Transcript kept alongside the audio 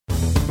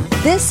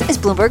This is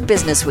Bloomberg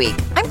Businessweek.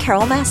 I'm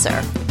Carol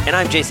Masar. And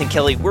I'm Jason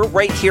Kelly. We're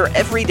right here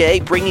every day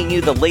bringing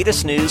you the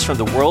latest news from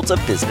the worlds of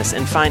business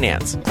and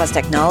finance. Plus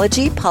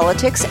technology,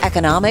 politics,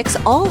 economics,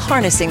 all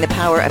harnessing the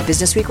power of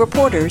Businessweek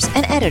reporters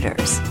and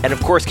editors. And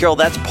of course, Carol,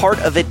 that's part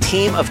of a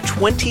team of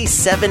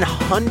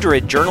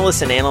 2,700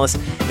 journalists and analysts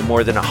in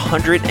more than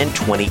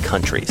 120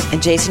 countries.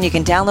 And Jason, you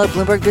can download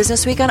Bloomberg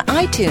Businessweek on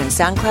iTunes,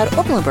 SoundCloud,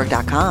 or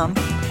Bloomberg.com.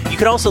 You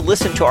can also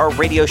listen to our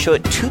radio show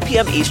at 2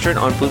 p.m. Eastern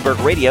on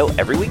Bloomberg Radio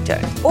every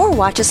weekday. Or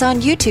watch us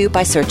on YouTube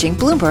by searching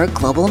Bloomberg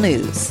Global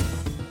News.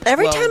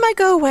 Every time I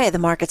go away, the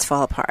markets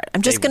fall apart.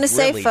 I'm just going to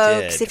say, really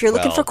folks, if you're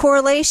looking for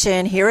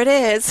correlation, here it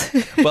is.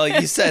 Well,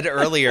 you said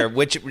earlier,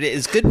 which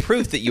is good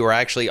proof that you were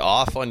actually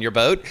off on your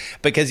boat,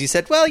 because you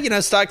said, well,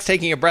 stock's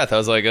taking a breath. I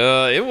was like,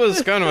 it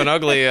was kind of an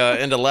ugly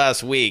end of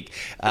last week,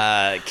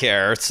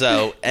 Care.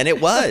 So, and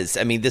it was.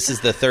 I mean, this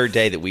is the third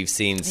day that we've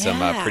seen some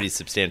pretty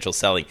substantial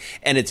selling,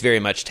 and it's very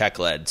much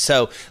tech-led.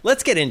 So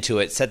let's get into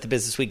it. Set the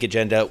Businessweek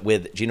Agenda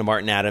with Gina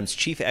Martin-Adams,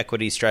 Chief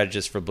Equities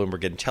Strategist for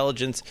Bloomberg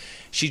Intelligence.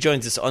 She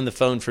joins us on the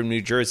phone from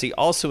New Jersey.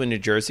 Also in New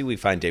Jersey, we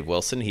find Dave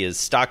Wilson. He is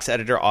stocks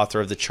editor, author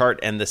of The Chart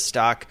and the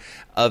Stock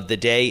of the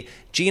Day.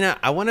 Gina,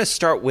 I want to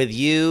start with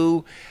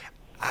you.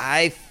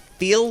 I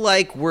feel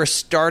like we're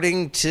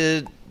starting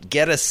to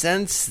get a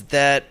sense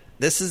that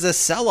this is a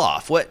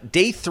sell-off.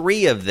 Day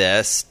three of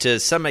this, to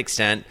some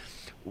extent,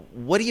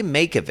 what do you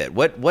make of it?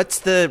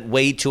 What's the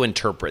way to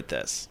interpret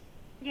this?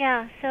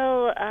 Yeah, so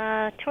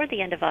toward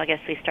the end of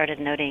August, we started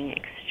noting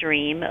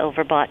extreme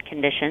overbought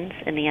conditions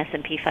in the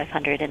S&P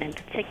 500, and in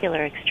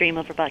particular, extreme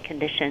overbought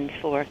conditions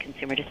for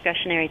consumer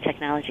discretionary,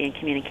 technology, and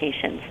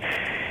communications.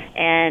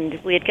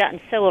 And we had gotten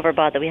so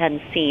overbought that we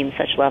hadn't seen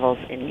such levels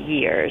in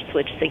years,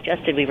 which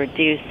suggested we were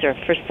due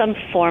for some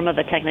form of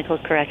a technical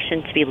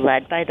correction to be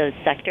led by those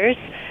sectors.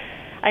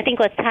 I think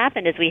what's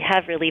happened is we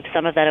have relieved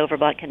some of that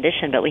overbought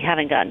condition, but we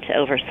haven't gotten to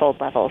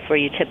oversold levels where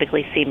you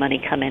typically see money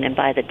come in and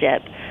buy the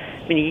dip.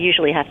 I mean, you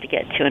usually have to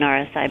get to an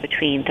RSI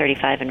between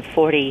 35 and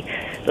 40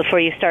 before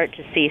you start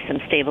to see some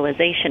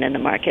stabilization in the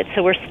market.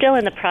 So we're still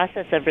in the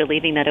process of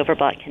relieving that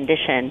overbought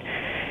condition.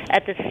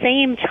 At the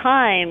same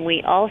time,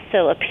 we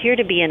also appear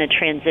to be in a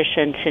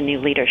transition to new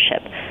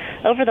leadership.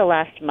 Over the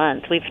last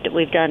month,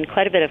 we've done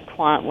quite a bit of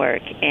quant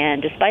work,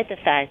 and despite the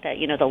fact that,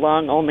 the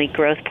long-only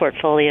growth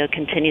portfolio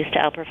continues to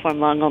outperform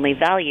long-only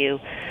value,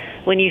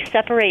 when you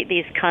separate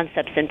these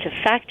concepts into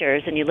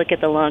factors and you look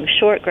at the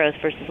long-short growth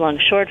versus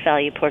long-short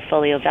value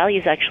portfolio,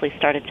 value's actually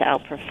started to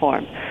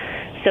outperform.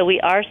 So we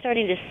are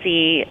starting to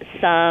see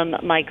some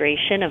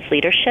migration of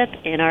leadership,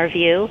 in our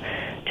view,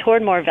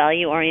 toward more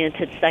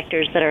value-oriented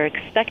sectors that are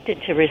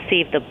expected to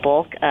receive the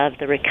bulk of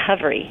the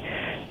recovery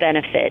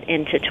benefit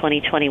into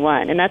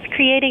 2021. And that's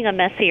creating a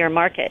messier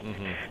market.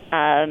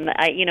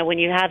 When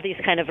you have these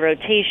kind of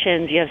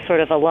rotations, you have sort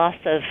of a loss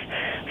of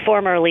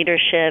former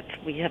leadership,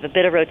 we have a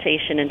bit of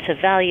rotation into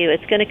value,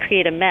 it's going to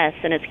create a mess,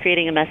 and it's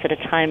creating a mess at a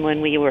time when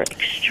we were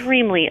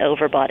extremely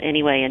overbought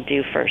anyway and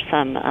due for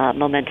some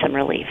momentum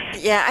relief.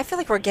 Yeah, I feel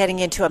like we're getting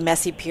into a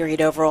messy period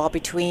overall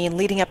between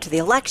leading up to the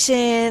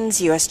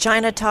elections,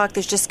 U.S.-China talk.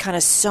 There's just kind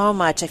of so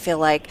much, I feel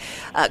like,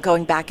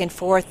 going back and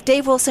forth.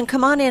 Dave Wilson,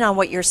 come on in on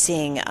what you're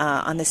seeing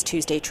on this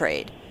Tuesday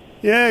trade.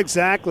 Yeah,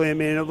 exactly. I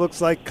mean, it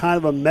looks like kind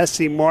of a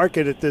messy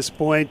market at this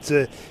point.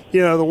 The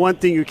one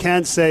thing you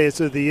can say is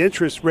that the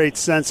interest rate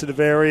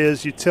sensitive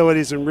areas,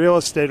 utilities and real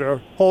estate,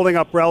 are holding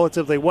up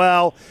relatively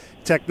well.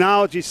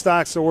 Technology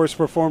stocks are worst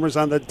performers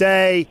on the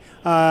day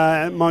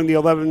among the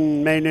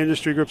 11 main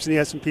industry groups in the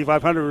S&P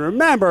 500.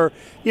 Remember,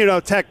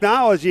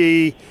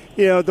 technology,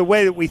 the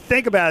way that we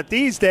think about it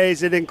these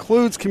days, it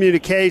includes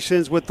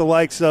communications with the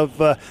likes of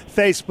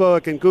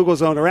Facebook and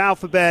Google's owner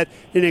Alphabet.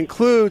 It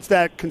includes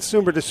that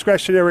consumer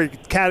discretionary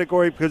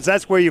category because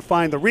that's where you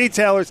find the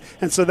retailers,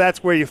 and so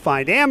that's where you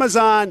find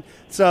Amazon.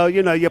 So,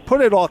 you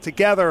put it all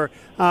together,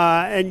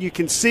 and you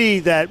can see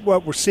that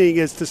what we're seeing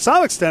is, to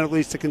some extent at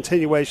least, a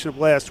continuation of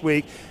last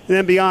week. And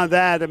then beyond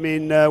that, I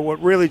mean,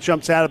 what really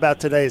jumps out about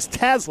today is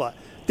Tesla,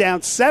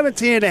 down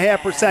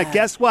 17.5%.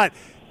 Guess what?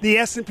 The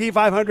S&P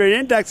 500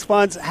 index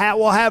funds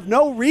will have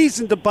no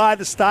reason to buy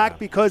the stock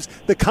because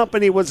the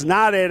company was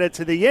not added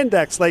to the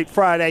index late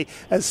Friday,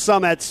 as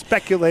some had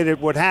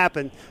speculated would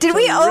happen. Did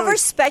we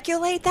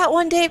over-speculate that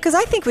one, Dave? Because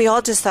I think we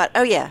all just thought,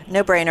 oh, yeah,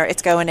 no-brainer,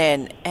 it's going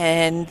in.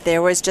 And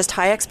there was just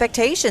high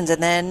expectations,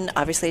 and then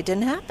obviously it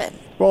didn't happen.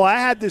 Well, I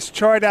had this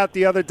chart out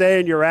the other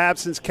day in your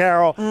absence,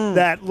 Carol,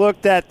 that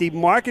looked at the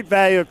market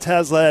value of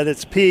Tesla at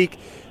its peak.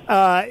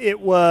 It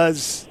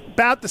was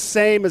about the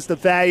same as the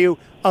value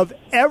of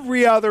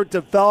every other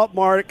developed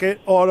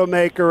market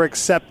automaker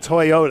except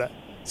Toyota.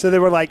 So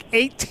there were like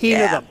 18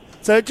 of them.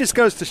 So it just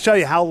goes to show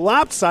you how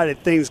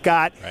lopsided things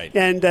got. Right.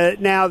 And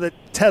now that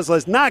Tesla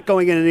is not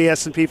going into the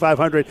S&P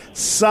 500,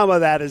 some of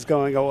that is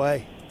going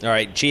away. All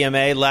right,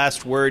 GMA,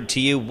 last word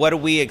to you. What do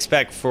we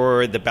expect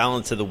for the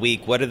balance of the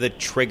week? What are the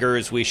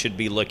triggers we should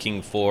be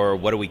looking for?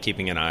 What are we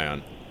keeping an eye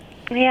on?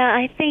 Yeah,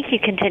 I think you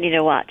continue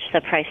to watch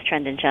the price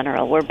trend in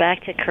general. We're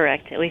back to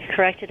correct. We've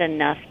corrected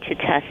enough to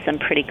test some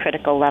pretty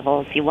critical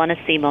levels. You want to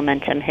see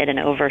momentum hit an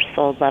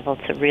oversold level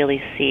to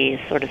really see,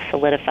 sort of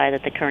solidify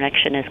that the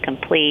correction is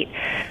complete.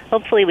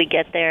 Hopefully we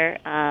get there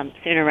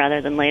sooner rather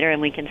than later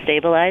and we can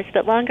stabilize.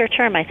 But longer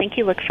term, I think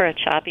you look for a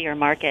choppier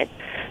market,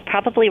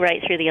 probably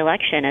right through the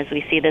election as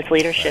we see this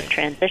leadership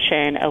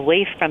transition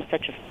away from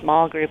such a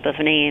small group of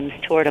names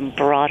toward a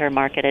broader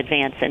market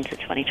advance into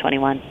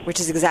 2021. Which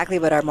is exactly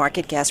what our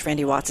market guest,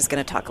 Randy Watts, is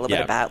going to talk a little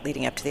bit about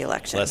leading up to the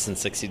election. Less than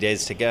 60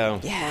 days to go.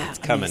 Yeah, it's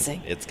coming.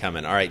 amazing. It's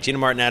coming. All right, Gina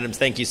Martin-Adams,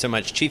 thank you so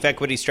much. Chief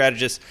Equity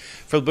Strategist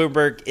for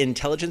Bloomberg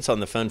Intelligence on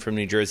the phone from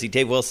New Jersey.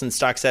 Dave Wilson,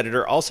 Stocks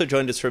Editor, also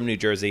joined us from New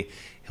Jersey.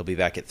 He'll be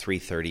back at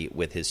 3:30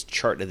 with his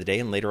chart of the day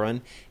and later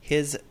on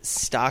his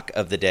stock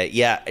of the day.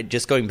 Yeah,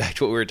 just going back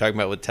to what we were talking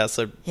about with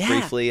Tesla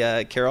briefly,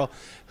 Carol,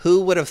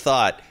 who would have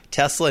thought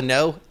Tesla,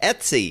 no,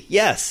 Etsy,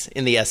 yes,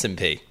 in the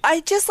S&P.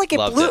 I just like it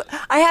blew.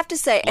 I have to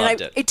say,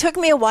 it took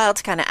me a while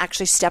to kind of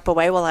actually step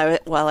away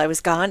while I was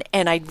gone,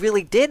 and I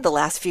really did the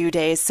last few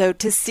days. So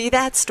to see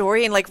that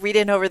story and like read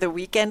it over the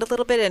weekend a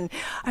little bit, and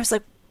I was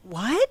like,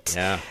 what?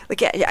 Yeah.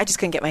 I just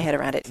couldn't get my head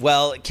around it.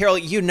 Well, Carol,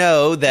 you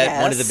know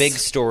that one of the big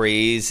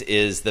stories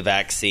is the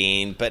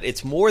vaccine, but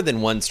it's more than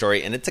one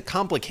story, and it's a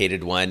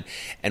complicated one.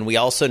 And we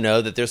also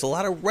know that there's a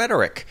lot of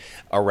rhetoric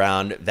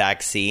around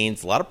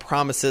vaccines, a lot of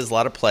promises, a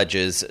lot of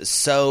pledges.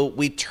 So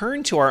we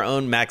turn to our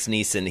own Max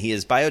Nisen. He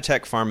is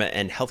biotech, pharma,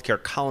 and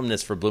healthcare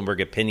columnist for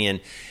Bloomberg Opinion.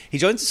 He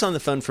joins us on the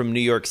phone from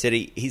New York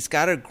City. He's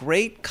got a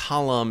great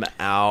column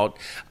out,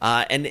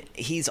 and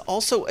he's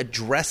also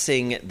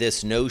addressing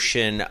this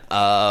notion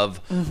of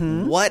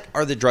what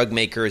are the drug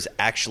makers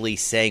actually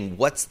saying?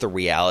 What's the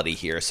reality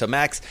here? So,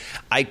 Max,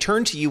 I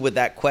turn to you with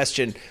that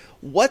question.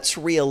 What's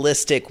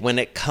realistic when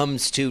it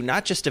comes to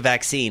not just a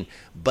vaccine,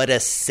 but a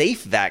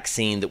safe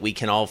vaccine that we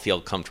can all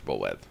feel comfortable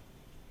with?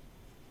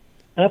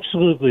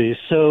 Absolutely.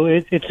 So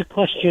it's a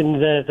question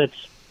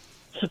that's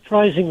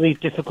surprisingly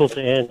difficult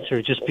to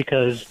answer just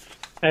because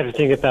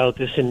everything about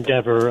this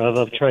endeavor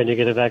of trying to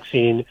get a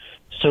vaccine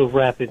so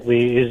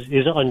rapidly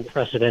is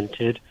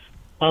unprecedented.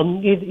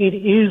 It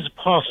is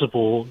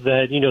possible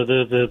that,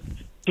 the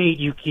date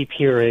you keep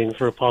hearing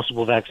for a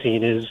possible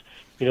vaccine is,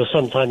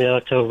 sometime in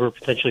October,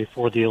 potentially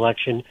for the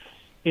election.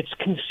 It's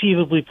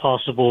conceivably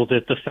possible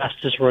that the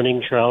fastest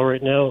running trial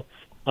right now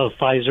of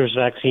Pfizer's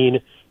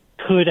vaccine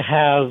could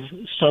have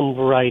some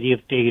variety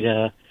of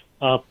data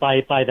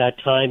by that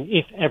time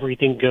if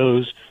everything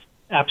goes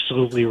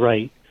absolutely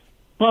right.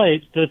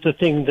 But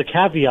the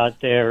caveat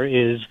there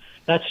is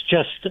that's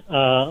just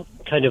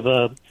kind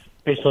of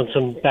based on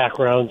some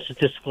background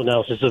statistical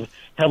analysis of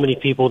how many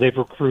people they've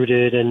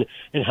recruited and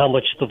how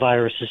much the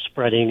virus is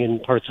spreading in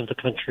parts of the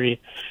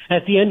country.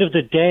 At the end of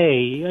the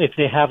day, if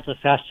they have the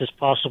fastest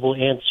possible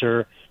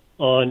answer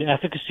on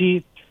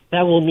efficacy,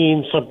 that will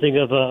mean something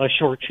of a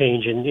short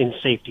change in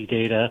safety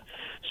data.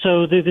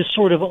 So this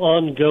sort of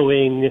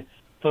ongoing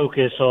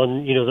focus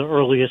on, the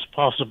earliest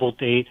possible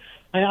date,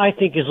 I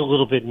think is a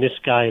little bit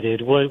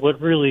misguided. What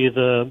really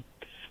the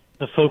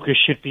focus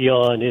should be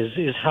on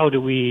is how do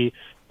we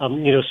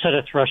set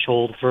a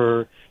threshold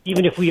for,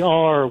 even if we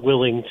are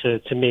willing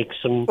to make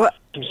some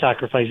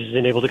sacrifices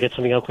and able to get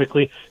something out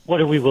quickly,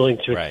 what are we willing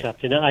to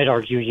accept? And I'd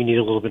argue you need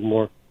a little bit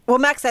more. Well,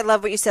 Max, I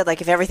love what you said,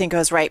 like if everything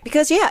goes right,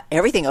 because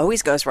everything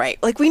always goes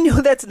right. Like we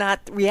know that's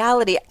not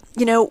reality.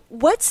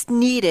 What's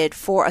needed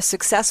for a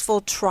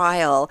successful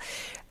trial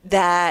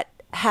that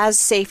has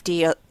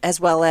safety as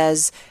well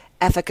as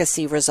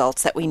efficacy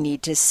results that we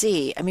need to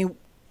see? I mean,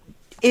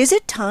 is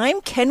it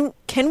time? Can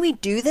we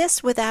do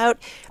this without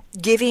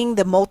giving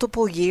the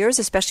multiple years,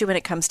 especially when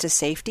it comes to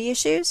safety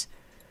issues?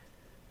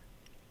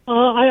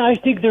 I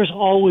think there's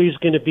always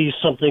going to be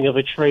something of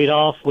a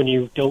trade-off when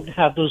you don't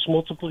have those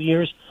multiple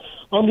years.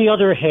 On the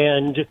other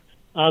hand,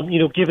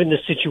 given the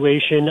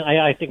situation,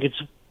 I think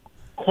it's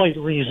quite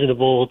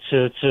reasonable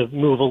to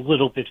move a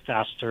little bit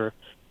faster.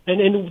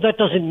 And that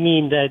doesn't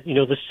mean that,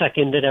 the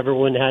second that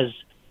everyone has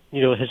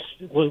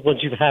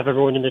once you have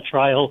everyone in the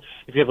trial,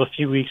 if you have a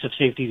few weeks of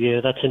safety data,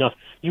 that's enough.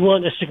 You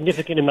want a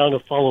significant amount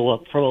of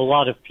follow-up from a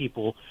lot of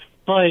people.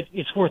 But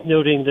it's worth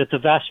noting that the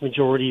vast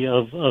majority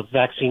of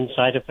vaccine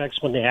side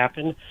effects, when they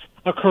happen,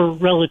 occur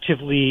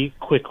relatively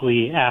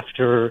quickly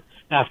after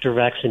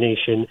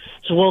vaccination.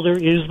 So while there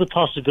is the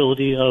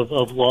possibility of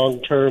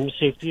long-term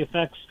safety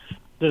effects,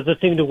 the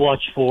thing to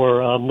watch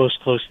for most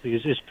closely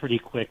is pretty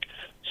quick.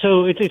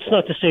 So it's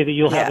not to say that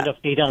you'll have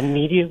enough data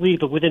immediately,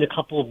 but within a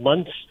couple of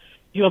months,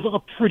 you have a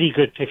pretty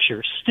good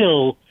picture.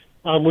 Still,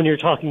 when you're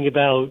talking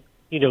about,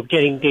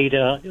 getting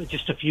data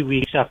just a few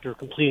weeks after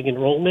completing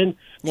enrollment,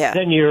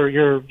 then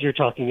you're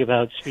talking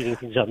about speeding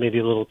things up maybe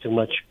a little too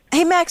much.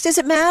 Hey, Max, does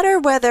it matter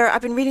whether,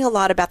 I've been reading a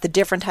lot about the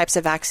different types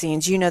of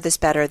vaccines. You know this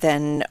better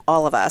than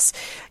all of us.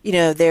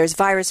 There's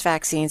virus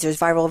vaccines, there's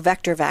viral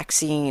vector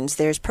vaccines,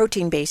 there's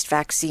protein-based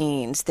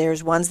vaccines,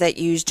 there's ones that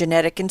use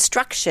genetic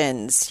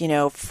instructions,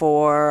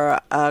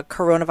 for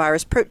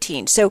coronavirus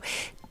protein. So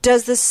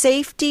Does the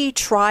safety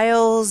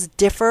trials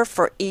differ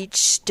for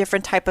each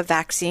different type of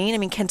vaccine? I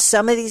mean, can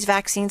some of these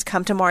vaccines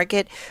come to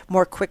market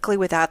more quickly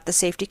without the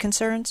safety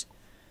concerns?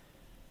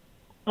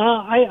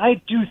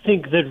 I do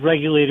think that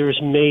regulators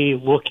may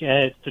look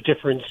at the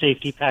different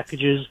safety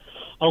packages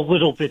a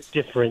little bit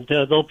different.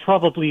 They'll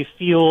probably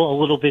feel a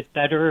little bit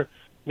better,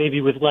 maybe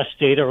with less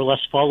data or less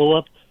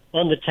follow-up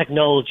on the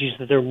technologies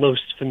that they're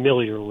most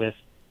familiar with.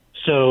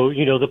 So,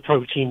 the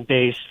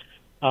protein-based,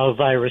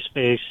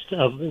 virus-based,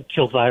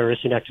 killed virus,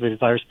 inactivated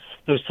virus,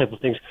 those type of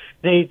things.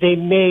 They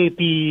may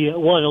be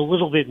one a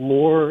little bit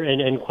more,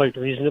 and quite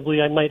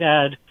reasonably, I might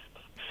add,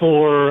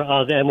 for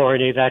the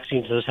mRNA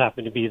vaccines. Those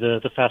happen to be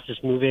the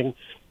fastest moving,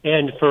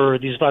 and for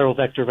these viral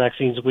vector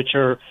vaccines, which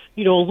are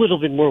a little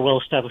bit more well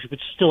established, but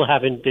still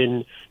haven't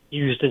been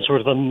used in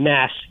sort of a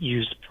mass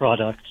used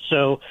product.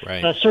 So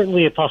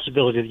certainly a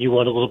possibility that you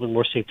want a little bit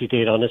more safety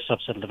data on a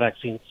subset of the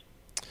vaccines.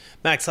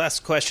 Max,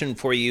 last question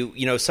for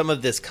you. Some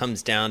of this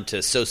comes down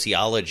to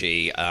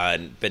sociology.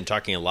 I've been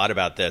talking a lot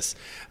about this.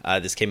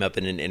 This came up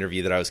in an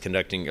interview that I was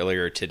conducting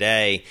earlier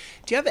today.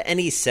 Do you have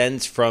any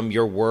sense from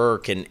your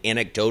work and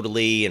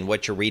anecdotally and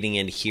what you're reading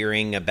and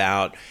hearing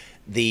about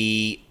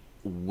the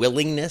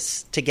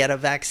willingness to get a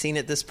vaccine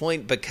at this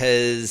point?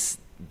 Because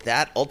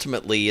that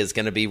ultimately is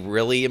going to be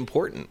really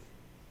important.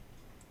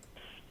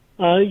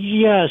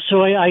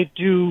 So I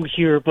do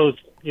hear both,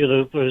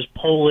 there's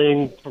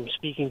polling from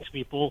speaking to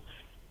people.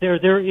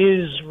 There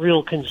is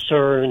real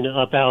concern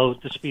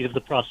about the speed of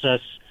the process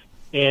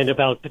and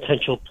about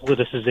potential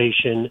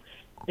politicization.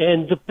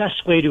 And the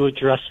best way to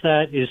address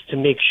that is to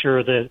make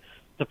sure that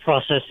the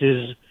process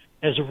is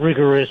as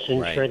rigorous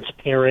and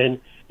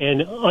transparent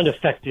and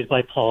unaffected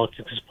by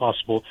politics as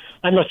possible.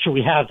 I'm not sure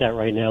we have that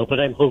right now, but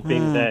I'm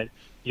hoping that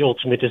the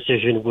ultimate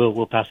decision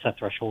will pass that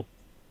threshold.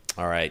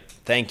 All right.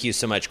 Thank you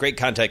so much. Great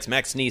context.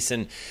 Max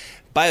Nisen,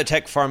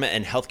 biotech, pharma,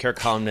 and healthcare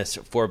columnist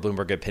for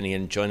Bloomberg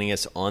Opinion, joining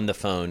us on the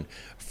phone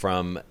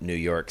from New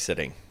York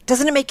City.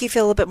 Doesn't it make you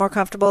feel a little bit more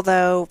comfortable,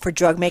 though, for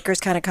drug makers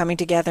kind of coming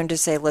together and to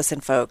say, listen,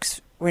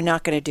 folks, we're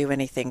not going to do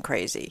anything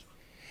crazy?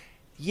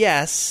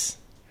 Yes.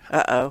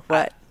 Uh-oh.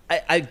 What?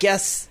 I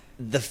guess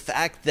the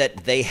fact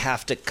that they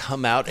have to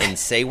come out and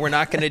say we're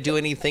not going to do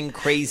anything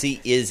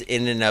crazy is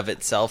in and of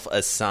itself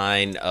a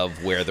sign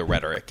of where the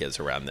rhetoric is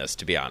around this,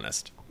 to be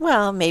honest.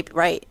 Well, maybe,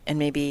 right, and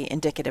maybe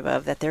indicative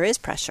of that there is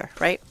pressure,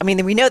 right? I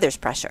mean, we know there's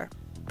pressure,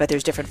 but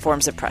there's different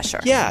forms of pressure.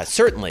 Yeah,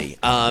 certainly.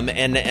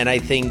 And I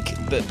think,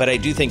 but I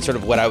do think sort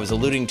of what I was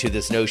alluding to,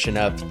 this notion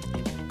of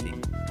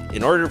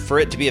in order for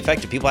it to be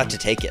effective, people have to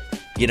take it,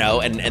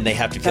 and they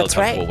have to feel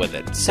comfortable with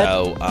it.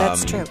 So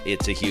that's true.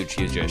 It's a huge,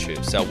 huge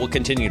issue. So we'll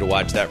continue to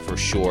watch that for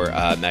sure.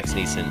 Max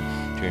Nisen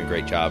doing a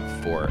great job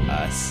for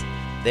us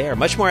there.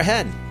 Much more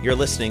ahead. You're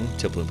listening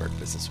to Bloomberg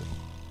Businessweek.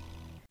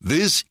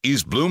 This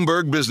is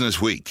Bloomberg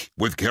Businessweek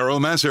with Carol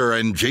Masar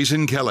and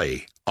Jason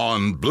Kelly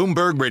on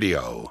Bloomberg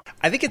Radio.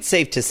 I think it's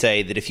safe to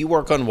say that if you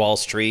work on Wall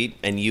Street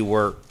and you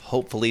were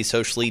hopefully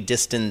socially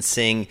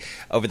distancing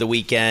over the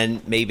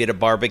weekend, maybe at a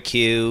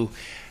barbecue,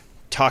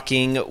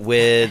 talking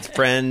with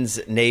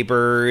friends,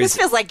 neighbors. This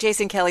feels like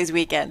Jason Kelly's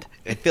weekend.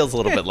 It feels a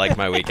little bit like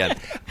my weekend.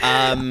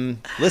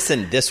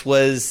 Listen, this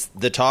was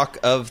the talk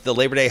of the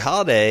Labor Day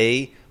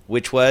holiday,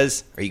 which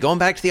was, are you going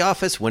back to the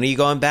office? When are you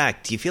going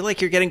back? Do you feel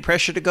like you're getting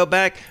pressure to go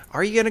back?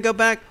 Are you going to go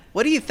back?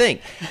 What do you think?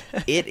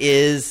 It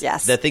is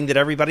the thing that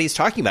everybody's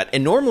talking about.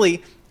 And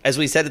normally, as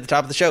we said at the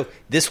top of the show,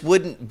 this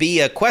wouldn't be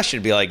a question.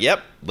 It'd be like,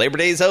 yep, Labor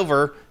Day's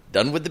over,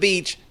 done with the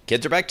beach,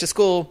 kids are back to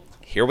school,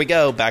 here we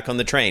go, back on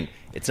the train.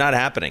 It's not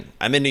happening.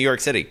 I'm in New York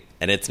City,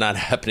 and it's not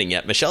happening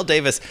yet. Michelle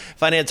Davis,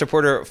 finance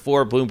reporter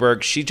for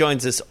Bloomberg. She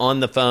joins us on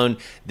the phone.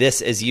 This,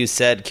 as you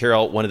said,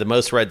 Carol, one of the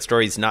most read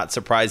stories, not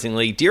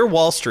surprisingly. Dear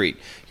Wall Street,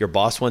 your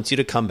boss wants you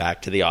to come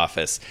back to the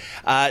office.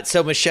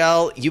 So,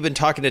 Michelle, you've been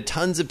talking to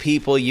tons of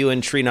people, you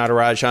and Sri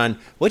Natarajan.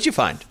 What'd you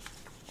find?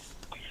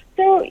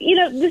 So,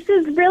 this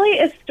is really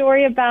a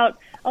story about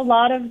a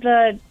lot of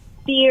the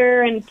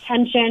fear and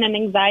tension and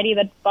anxiety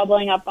that's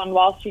bubbling up on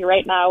Wall Street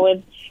right now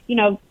with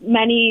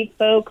many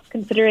folks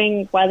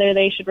considering whether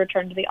they should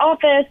return to the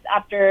office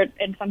after,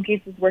 in some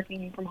cases,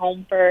 working from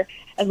home for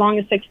as long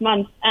as 6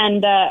 months.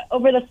 And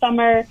over the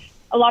summer,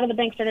 a lot of the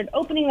banks started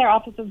opening their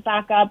offices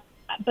back up,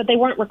 but they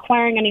weren't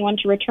requiring anyone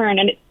to return.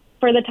 And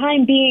for the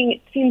time being,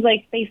 it seems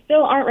like they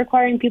still aren't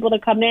requiring people to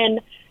come in.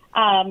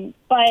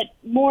 But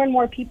more and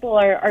more people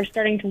are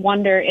starting to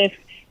wonder if,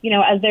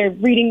 as they're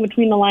reading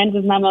between the lines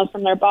of memos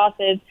from their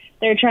bosses,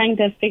 they're trying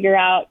to figure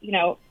out,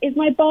 is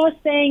my boss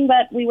saying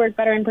that we work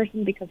better in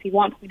person because he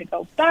wants me to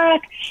go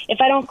back?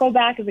 If I don't go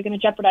back, is it going to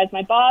jeopardize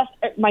my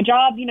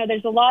job?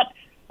 There's a lot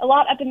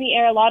up in the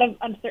air, a lot of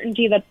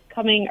uncertainty that's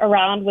coming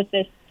around with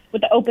the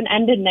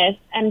open-endedness.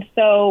 And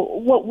so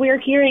what we're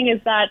hearing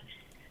is that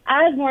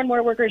as more and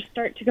more workers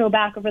start to go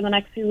back over the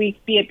next few weeks,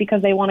 be it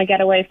because they want to get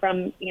away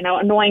from,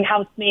 annoying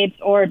housemates,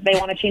 or they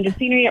want to change the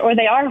scenery, or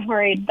they are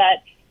worried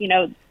that,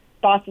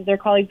 bosses or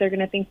colleagues are going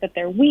to think that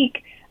they're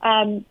weak,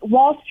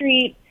 Wall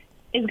Street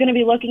is going to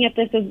be looking at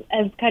this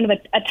as kind of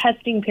a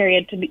testing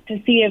period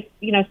to see if,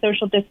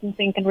 social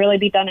distancing can really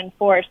be done in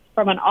force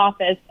from an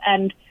office.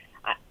 And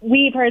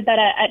we've heard that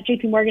at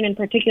JP Morgan in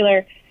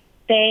particular,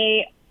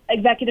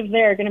 executives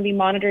there are going to be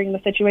monitoring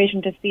the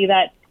situation to see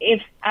that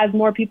if, as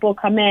more people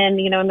come in,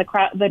 and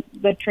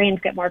the trains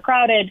get more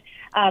crowded,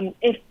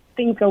 if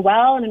things go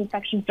well and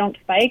infections don't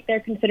spike, they're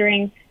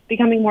considering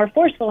becoming more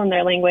forceful in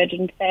their language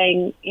and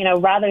saying,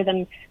 rather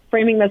than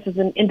framing this as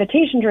an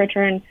invitation to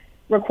return,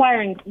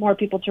 requiring more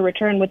people to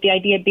return, with the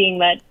idea being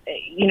that,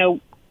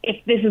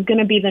 if this is going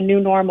to be the new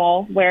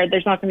normal where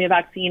there's not going to be a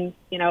vaccine,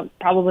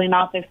 probably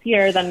not this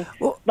year, then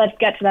let's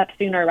get to that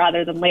sooner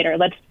rather than later.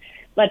 Let's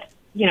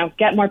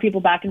get more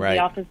people back into the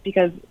office,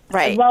 because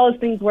as well as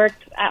things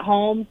worked at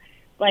home,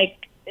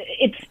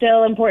 it's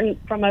still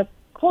important from a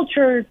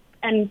culture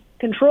and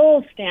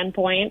control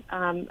standpoint,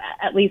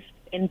 at least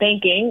in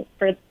banking,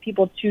 for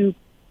people to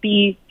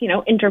be,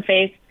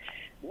 interface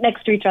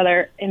next to each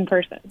other in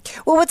person.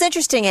 Well, what's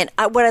interesting and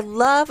what I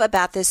love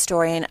about this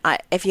story, and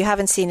if you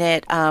haven't seen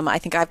it, I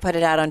think I've put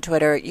it out on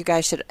Twitter.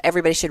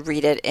 Everybody should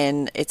read it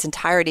in its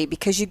entirety,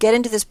 because you get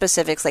into the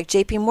specifics. Like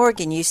JP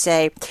Morgan, you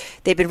say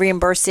they've been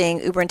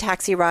reimbursing Uber and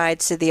taxi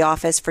rides to the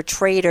office for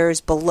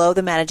traders below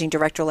the managing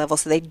director level,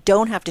 so they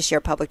don't have to share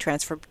public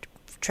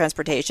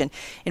transportation.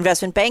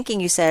 Investment banking,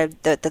 you said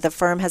that the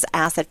firm has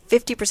asked that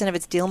 50% of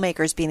its deal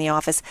makers be in the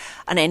office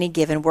on any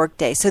given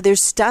workday. So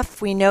there's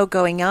stuff we know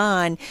going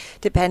on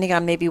depending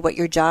on maybe what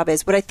your job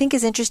is. What I think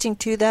is interesting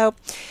too, though,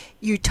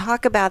 you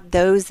talk about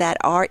those that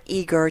are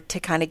eager to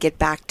kind of get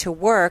back to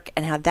work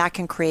and how that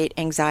can create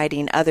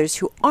anxiety in others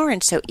who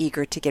aren't so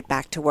eager to get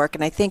back to work.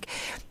 And I think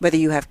whether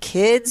you have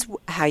kids,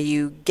 how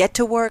you get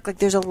to work,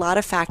 there's a lot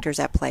of factors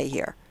at play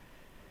here.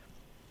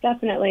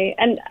 Definitely.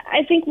 And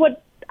I think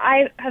what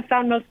I have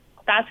found most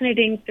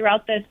fascinating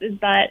throughout this is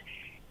that,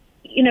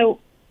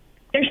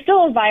 there's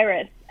still a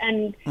virus.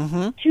 And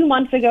 2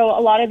 months ago, a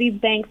lot of these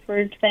banks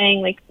were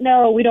saying,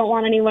 no, we don't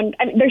want anyone.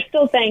 They're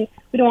still saying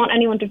we don't want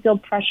anyone to feel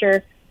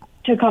pressure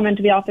to come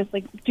into the office.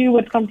 Do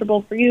what's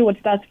comfortable for you, what's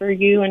best for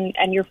you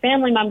and your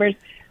family members.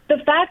 The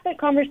fact that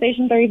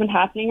conversations are even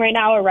happening right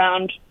now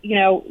around,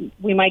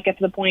 we might get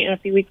to the point in a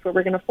few weeks where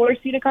we're going to force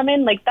you to come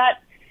in,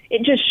 that,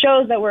 it just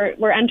shows that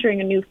we're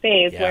entering a new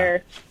phase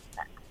where.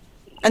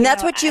 And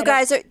that's what you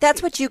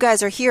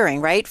guys are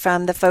hearing, right,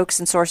 from the folks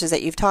and sources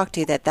that you've talked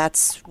to,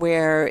 that's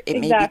where it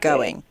may be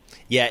going.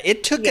 Yeah,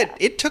 it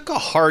took a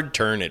hard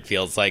turn, it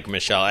feels like,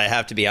 Michelle, I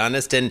have to be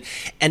honest. And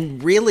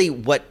really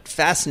what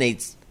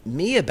fascinates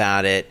me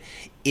about it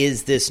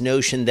is this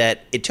notion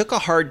that it took a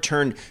hard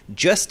turn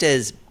just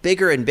as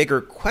bigger and bigger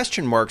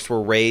question marks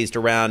were raised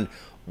around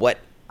what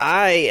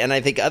and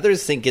I think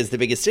others think is the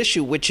biggest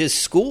issue, which is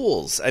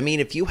schools.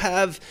 If you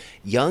have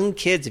young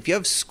kids, if you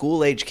have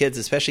school-age kids,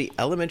 especially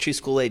elementary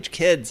school-age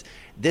kids,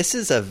 this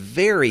is a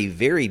very,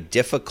 very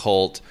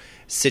difficult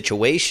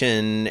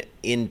situation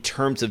in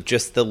terms of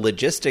just the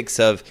logistics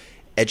of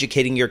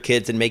educating your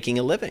kids and making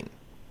a living.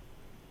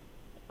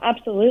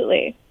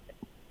 Absolutely.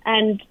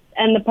 And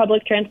the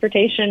public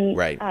transportation,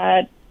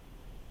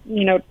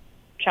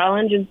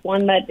 challenge is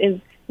one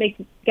that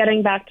makes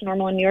getting back to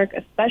normal in New York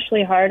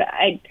especially hard.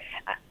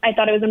 I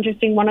thought it was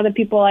interesting. One of the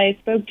people I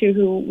spoke to,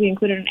 who we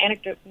included an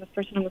anecdote from this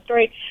person on the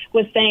story,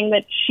 was saying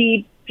that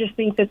she just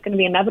thinks it's going to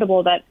be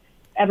inevitable that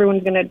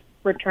everyone's going to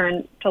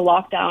return to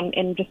lockdown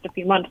in just a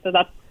few months. So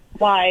that's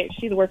why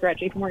she's a worker at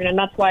JP Morgan, and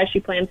that's why she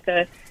plans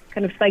to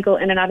kind of cycle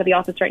in and out of the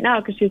office right now,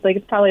 because she's like,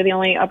 it's probably the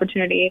only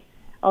opportunity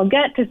I'll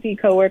get to see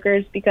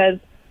coworkers, because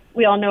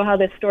we all know how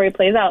this story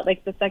plays out.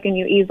 The second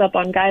you ease up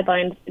on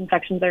guidelines,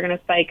 infections are going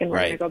to spike, and we're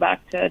going to go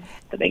back to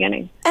the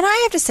beginning. And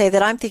I have to say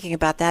that I'm thinking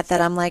about that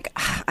I'm like,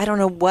 I don't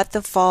know what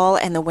the fall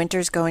and the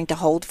winter's going to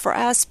hold for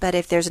us, but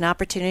if there's an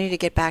opportunity to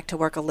get back to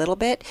work a little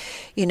bit,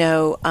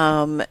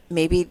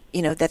 maybe,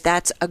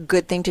 that's a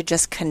good thing to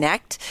just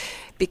connect,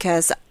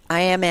 because I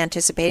am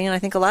anticipating, and I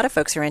think a lot of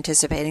folks are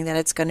anticipating, that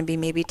it's going to be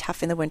maybe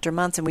tough in the winter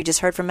months. And we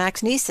just heard from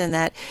Max Nisen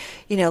that,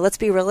 let's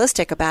be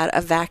realistic about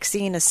a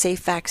vaccine, a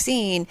safe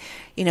vaccine.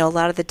 A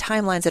lot of the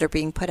timelines that are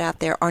being put out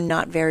there are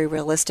not very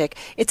realistic.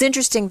 It's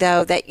interesting,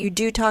 though, that you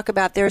do talk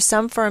about, there are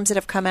some firms that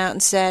have come out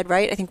and said,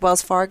 right, I think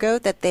Wells Fargo,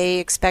 that they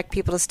expect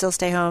people to still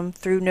stay home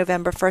through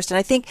November 1st. And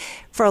I think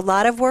for a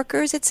lot of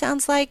workers, it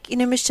sounds like,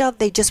 Michelle,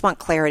 they just want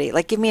clarity.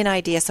 Give me an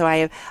idea so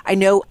I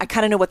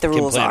kind of know what the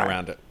rules are. Can plan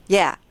around it.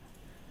 Yeah.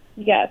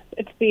 Yes,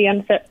 it's the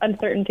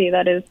uncertainty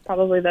that is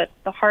probably the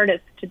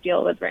hardest to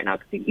deal with right now,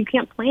 because you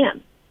can't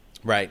plan.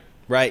 Right.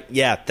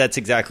 Yeah, that's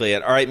exactly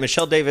it. All right,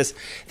 Michelle Davis,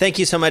 thank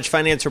you so much,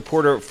 finance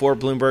reporter for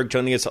Bloomberg,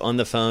 joining us on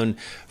the phone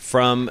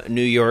from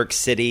New York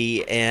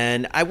City.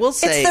 And I will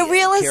say, it's the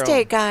real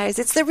estate guys.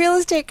 It's the real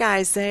estate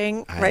guys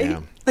thing, right? I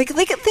know. Think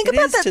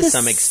about that. To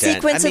some extent.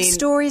 Sequence of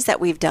stories that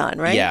we've done,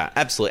 right? Yeah,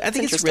 absolutely. I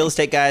think it's real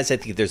estate guys. I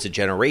think there's a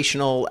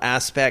generational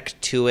aspect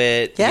to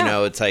it.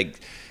 Yeah. It's like,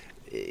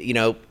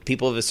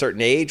 people of a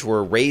certain age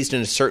were raised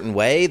in a certain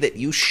way that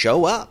you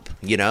show up,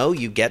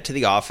 you get to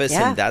the office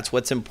and that's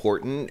what's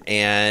important,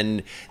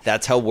 and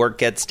that's how work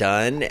gets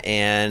done,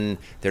 and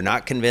they're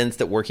not convinced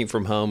that working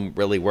from home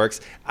really works.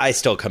 I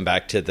still come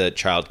back to the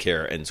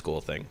childcare and school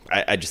thing.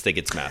 I just think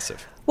it's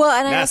massive. Well,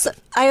 and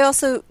I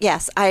also,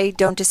 yes, I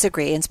don't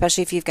disagree, and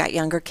especially if you've got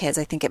younger kids,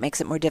 I think it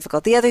makes it more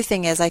difficult. The other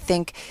thing is, I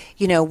think,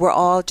 we're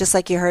all, just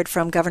like you heard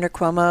from Governor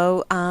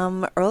Cuomo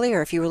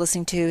earlier, if you were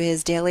listening to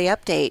his daily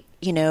update,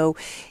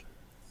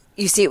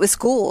 you see it with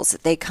schools.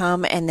 They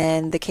come and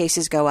then the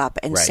cases go up.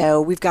 And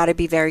so we've got to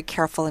be very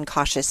careful and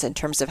cautious in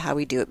terms of how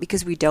we do it,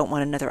 because we don't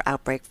want another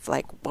outbreak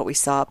like what we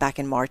saw back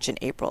in March and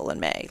April and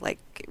May. Like,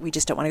 we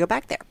just don't want to go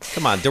back there.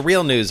 Come on. The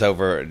real news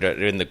over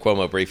in the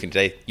Cuomo briefing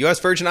today,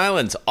 U.S. Virgin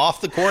Islands off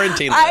the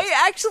quarantine list.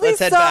 I actually Let's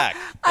head back.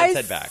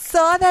 I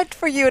saw that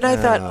for you, and I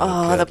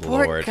thought, the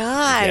poor Lord.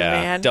 guy,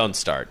 man. Don't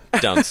start.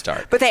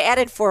 But they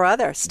added 4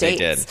 other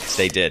states.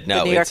 They did.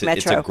 No, New York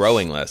it's a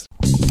growing list.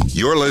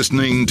 You're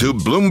listening to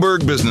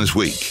Bloomberg Business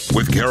Week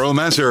with Carol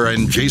Masser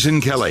and Jason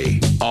Kelly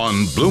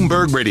on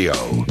Bloomberg Radio.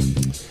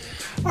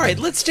 All right,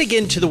 let's dig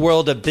into the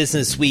world of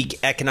Business Week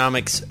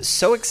economics.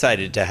 So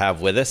excited to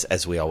have with us,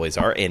 as we always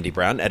are, Andy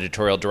Browne,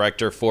 editorial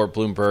director for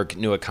Bloomberg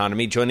New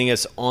Economy, joining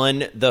us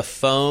on the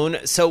phone.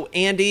 So,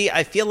 Andy,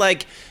 I feel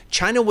like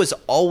China was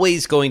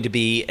always going to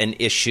be an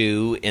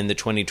issue in the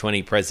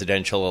 2020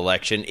 presidential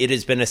election. It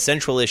has been a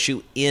central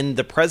issue in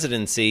the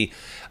presidency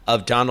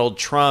of Donald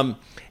Trump.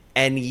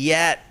 And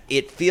yet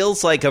it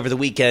feels like over the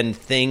weekend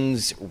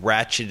things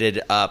ratcheted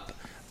up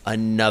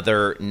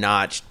another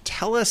notch.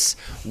 Tell us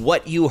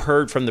what you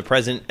heard from the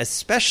president,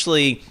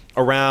 especially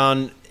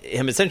around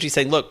him essentially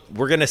saying, look,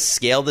 we're going to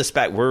scale this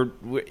back. We're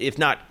if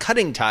not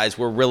cutting ties,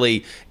 we're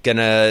really going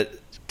to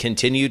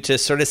continue to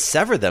sort of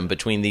sever them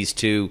between these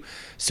two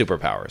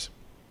superpowers.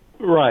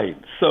 Right.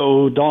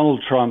 So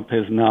Donald Trump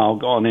has now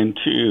gone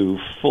into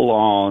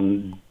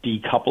full-on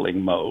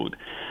decoupling mode.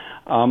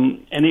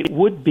 And it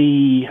would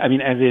be,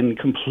 as in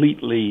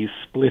completely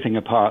splitting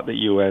apart the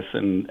U.S.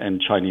 and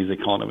Chinese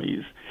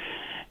economies.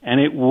 And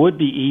it would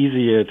be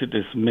easier to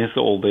dismiss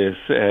all this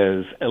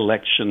as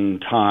election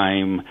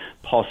time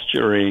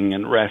posturing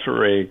and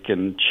rhetoric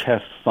and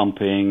chest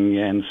thumping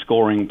and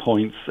scoring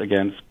points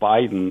against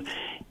Biden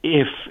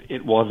if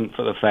it wasn't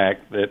for the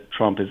fact that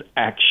Trump is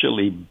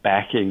actually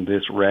backing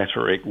this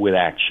rhetoric with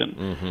action.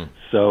 Mm-hmm.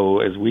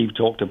 So as we've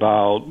talked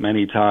about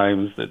many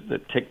times,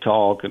 that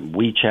TikTok and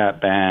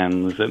WeChat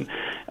bans and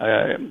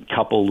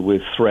coupled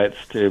with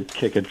threats to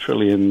kick $1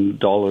 trillion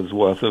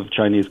worth of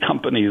Chinese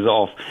companies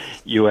off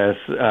U.S.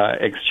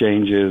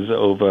 exchanges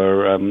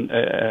over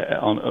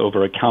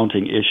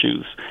accounting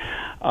issues.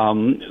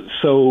 The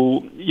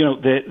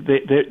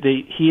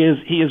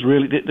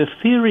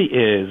theory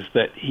is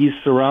that he's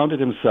surrounded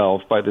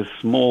himself by this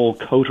small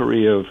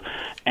coterie of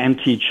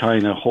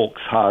anti-China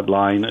hawks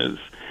hardliners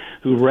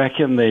who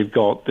reckon they've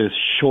got this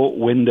short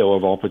window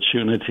of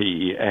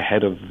opportunity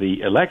ahead of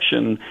the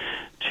election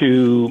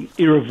to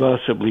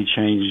irreversibly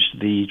change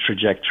the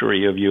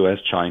trajectory of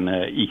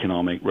U.S.-China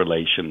economic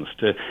relations,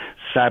 to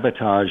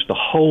sabotage the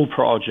whole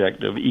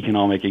project of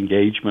economic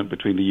engagement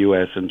between the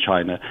U.S. and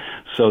China,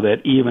 so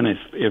that even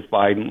if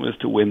Biden was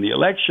to win the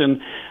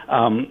election,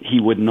 he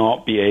would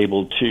not be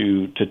able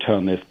to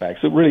turn this back.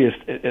 So really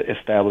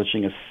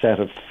establishing a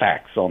set of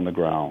facts on the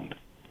ground.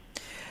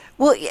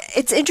 Well,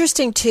 it's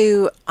interesting,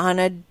 too, on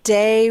a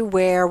day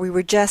where we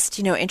were just,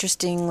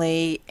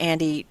 interestingly,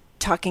 Andy,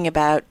 talking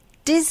about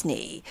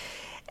Disney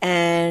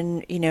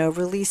and,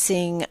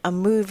 releasing a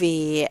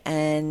movie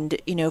and,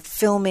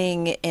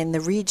 filming in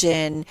the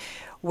region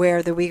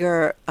where the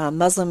Uyghur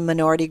Muslim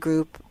minority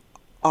group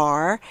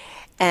are,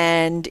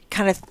 and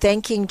kind of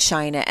thanking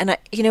China. And,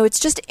 it's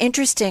just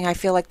interesting. I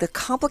feel like the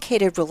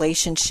complicated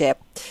relationship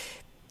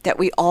that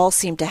we all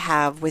seem to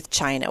have with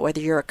China, whether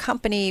you're a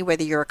company,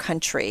 whether you're a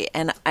country.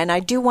 And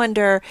I do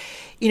wonder,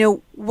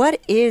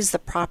 what is the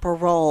proper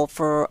role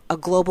for a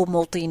global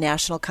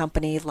multinational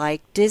company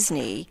like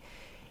Disney,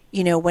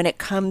 when it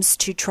comes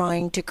to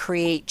trying to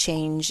create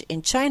change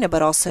in China,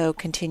 but also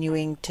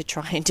continuing to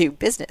try and do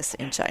business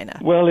in China?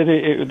 Well,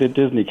 the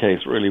Disney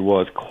case really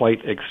was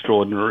quite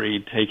extraordinary,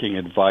 taking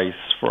advice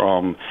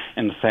from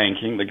and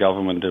thanking the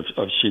government of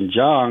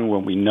Xinjiang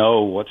when we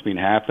know what's been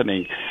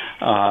happening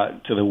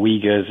to the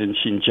Uyghurs in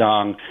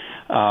Xinjiang,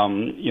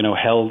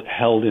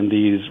 held in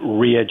these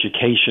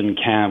re-education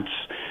camps.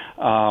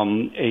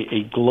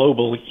 A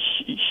global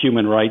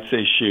human rights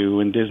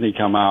issue, and Disney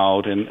come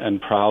out and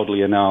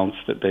proudly announce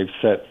that they've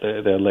set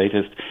their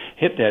latest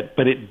hit net.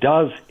 But it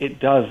does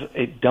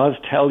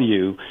tell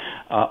you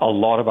a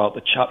lot about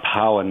the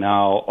power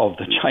now of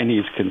the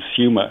Chinese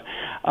consumer,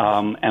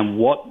 and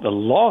what the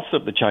loss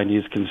of the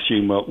Chinese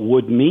consumer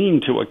would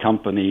mean to a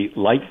company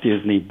like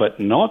Disney, but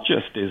not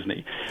just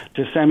Disney,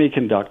 to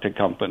semiconductor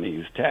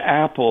companies, to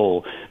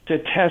Apple, to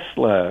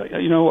Tesla.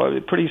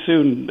 Pretty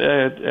soon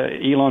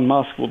Elon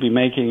Musk will be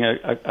making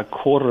a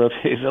quarter of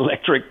his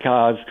electric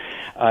cars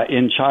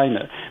in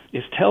China.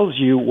 It tells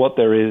you what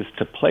there is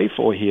to play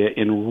for here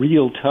in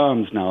real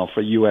terms now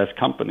for U.S.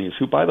 companies,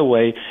 who, by the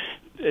way,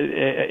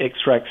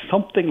 extract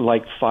something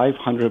like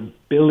 $500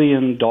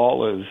 billion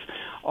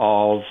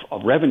of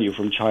revenue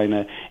from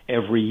China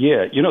every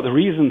year. You know, the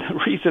reason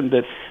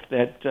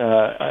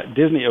that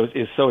Disney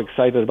is so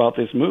excited about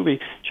this movie,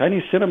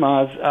 Chinese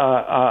cinemas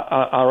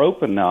are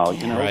open now,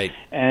 you know, right.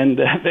 And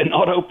they're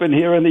not open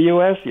here in the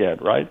U.S.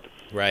 yet, right?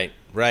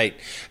 Right.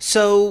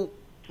 So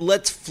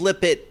let's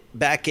flip it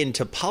back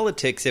into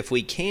politics if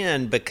we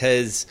can,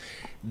 because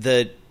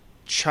the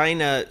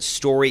China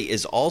story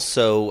is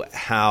also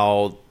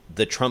how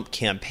the Trump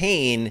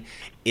campaign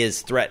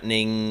is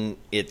threatening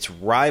its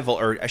rival,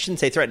 or I shouldn't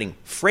say threatening,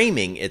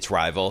 framing its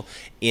rival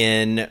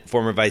in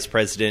former Vice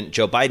President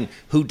Joe Biden,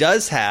 who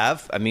does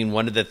have, I mean,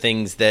 one of the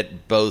things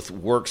that both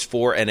works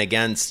for and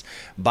against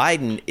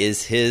Biden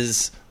is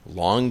his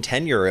long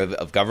tenure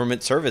of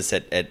government service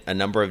at a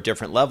number of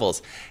different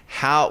levels.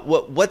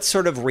 What's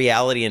sort of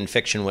reality and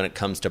fiction when it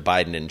comes to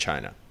Biden in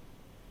China?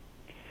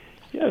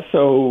 Yeah,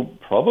 so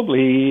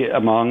probably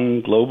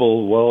among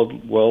global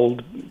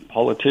world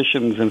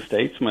politicians and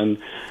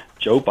statesmen,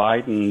 Joe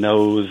Biden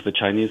knows the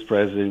Chinese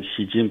president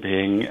Xi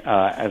Jinping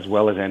as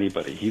well as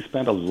anybody. He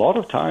spent a lot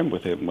of time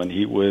with him when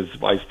he was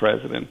vice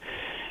president,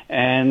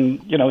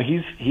 and you know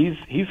he's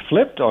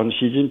flipped on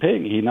Xi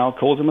Jinping. He now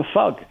calls him a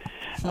thug.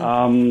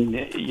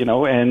 You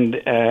know, and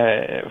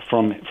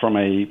from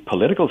a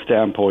political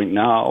standpoint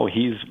now,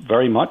 he's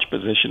very much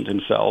positioned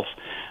himself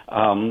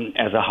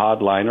as a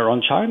hardliner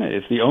on China.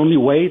 It's the only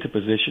way to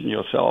position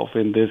yourself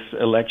in this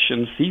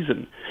election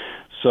season.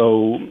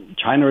 So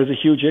China is a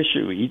huge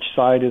issue. Each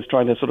side is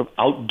trying to sort of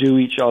outdo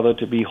each other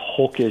to be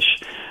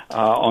hawkish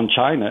on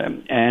China.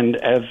 And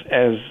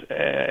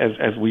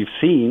as we've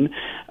seen,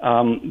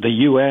 the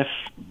U.S.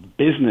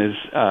 business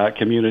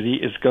community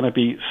is going to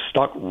be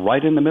stuck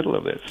right in the middle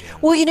of this.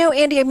 Well, you know,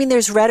 Andy, I mean,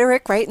 there's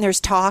rhetoric, right? And there's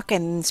talk,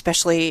 and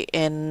especially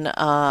in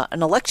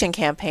an election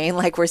campaign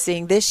like we're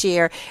seeing this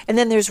year. And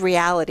then there's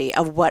reality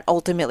of what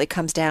ultimately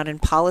comes down in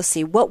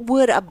policy. What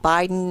would a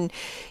Biden,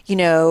 you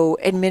know,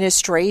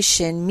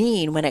 administration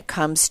mean when it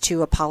comes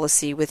to a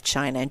policy with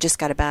China? And just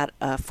got about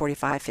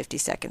 45, 50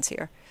 seconds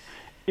here.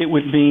 It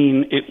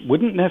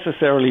wouldn't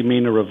necessarily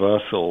mean a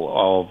reversal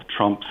of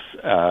Trump's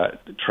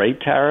trade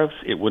tariffs.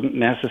 It wouldn't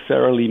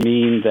necessarily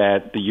mean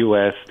that the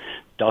U.S.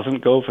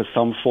 doesn't go for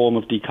some form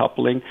of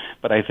decoupling,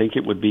 but I think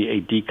it would be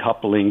a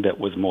decoupling that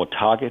was more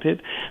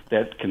targeted,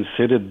 that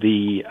considered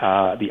the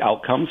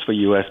outcomes for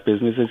U.S.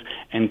 businesses,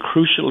 and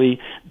crucially,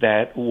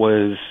 that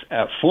was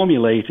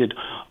formulated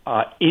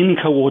in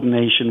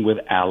coordination with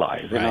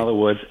allies. Right. In other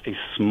words, a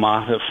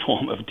smarter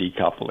form of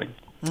decoupling.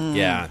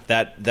 Yeah,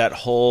 that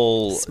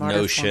whole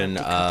notion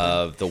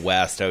of the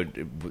West,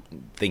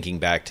 thinking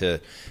back to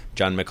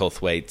John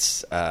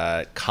Micklethwaite's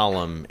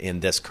column in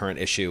this current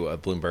issue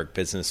of Bloomberg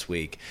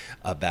Businessweek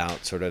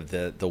about sort of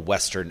the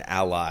Western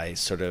allies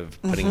sort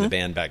of putting the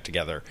band back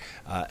together,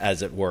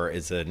 as it were,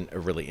 is a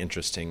really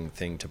interesting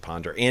thing to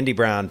ponder. Andy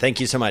Browne, thank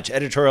you so much.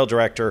 Editorial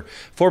Director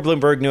for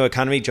Bloomberg New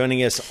Economy,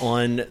 joining us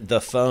on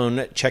the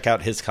phone. Check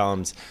out his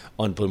columns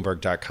on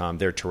Bloomberg.com.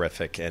 They're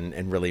terrific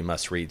and really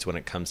must-reads when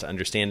it comes to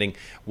understanding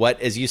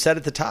what, as you said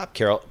at the top,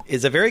 Carol,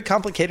 is a very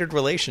complicated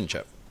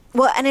relationship.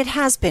 Well, and it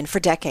has been for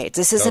decades.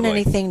 This isn't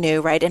anything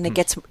new, right? And it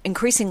gets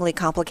increasingly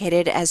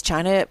complicated as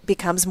China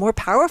becomes more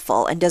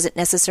powerful and doesn't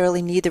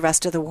necessarily need the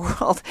rest of the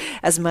world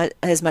as much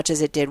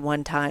as it did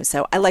one time.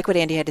 So I like what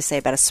Andy had to say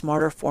about a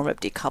smarter form of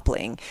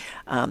decoupling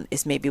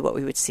is maybe what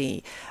we would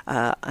see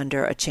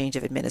under a change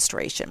of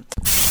administration.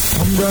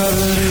 I'm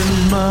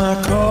driving in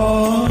my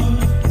car.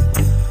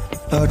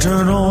 I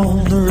turn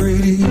on the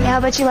radio. How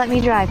about you let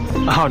me drive?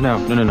 Oh, no.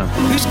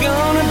 Who's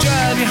gonna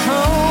drive you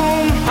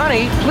home?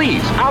 Honey,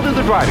 please, I'll do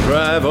the driving.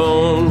 Drive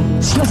on.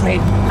 Excuse me,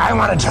 I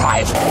want to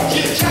drive.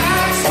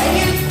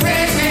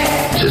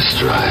 Just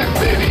drive,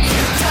 baby.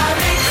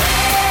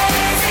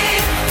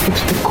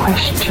 It's the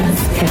question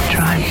that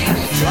drives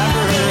us. Drive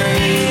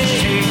away,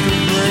 take a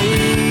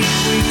break.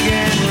 We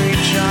can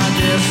reach our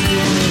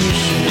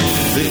destination.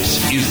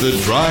 This is the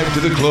Drive to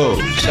the Close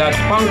That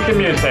funky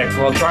music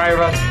will drive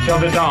us till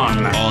the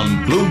dawn.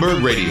 on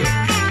Bloomberg Radio.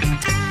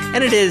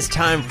 And it is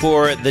time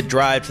for the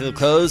Drive to the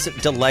Close.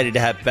 Delighted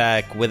to have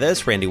back with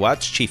us Randy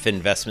Watts, Chief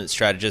Investment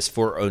Strategist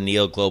for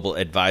O'Neill Global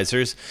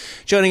Advisors,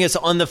 joining us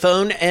on the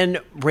phone. And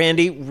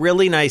Randy,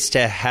 really nice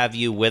to have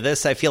you with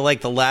us. I feel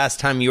like the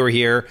last time you were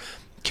here,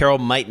 Carol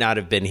might not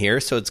have been here,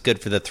 so it's good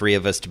for the three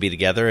of us to be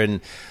together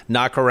and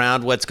knock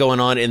around what's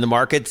going on in the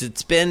markets.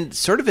 It's been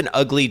sort of an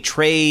ugly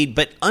trade,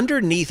 but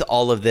underneath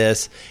all of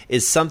this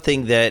is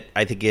something that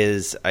I think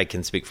is, I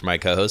can speak for my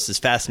co-host, is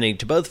fascinating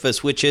to both of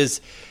us, which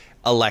is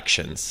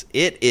elections.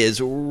 It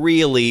is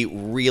really,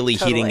 really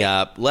heating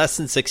up. Less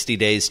than 60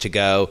 days to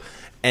go.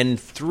 And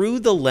through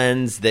the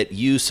lens that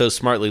you so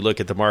smartly look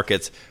at the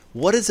markets,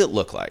 what does it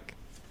look like?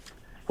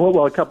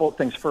 Well, a couple of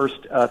things.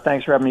 First,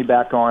 thanks for having me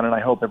back on, and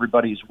I hope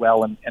everybody's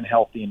well and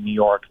healthy in New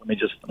York. Let me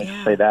just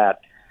say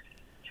that.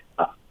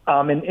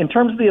 In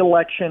terms of the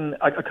election,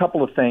 a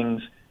couple of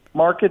things.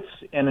 Markets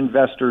and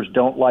investors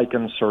don't like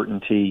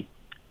uncertainty.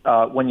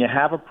 When you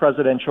have a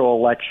presidential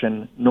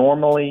election,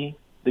 normally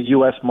the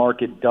U.S.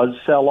 market does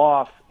sell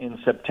off in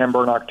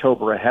September and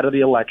October ahead of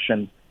the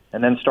election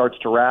and then starts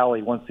to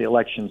rally once the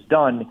election's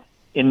done.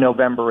 in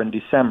November and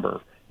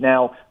December.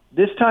 Now,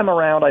 this time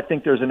around, I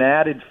think there's an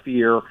added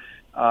fear,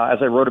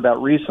 as I wrote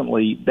about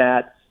recently,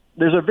 that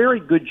there's a very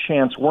good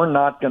chance we're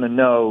not going to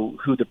know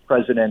who the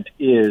president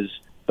is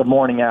the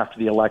morning after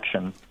the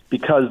election,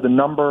 because the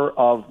number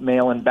of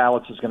mail-in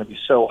ballots is going to be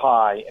so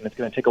high, and it's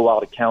going to take a while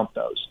to count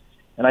those.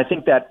 And I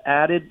think that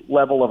added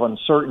level of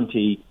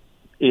uncertainty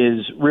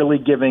is really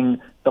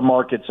giving the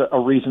markets a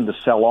reason to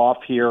sell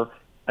off here.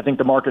 I think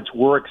the markets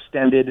were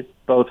extended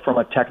both from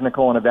a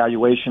technical and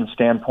evaluation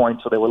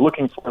standpoint, so they were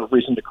looking for a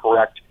reason to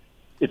correct.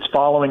 It's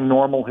following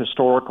normal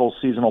historical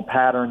seasonal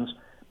patterns,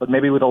 but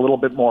maybe with a little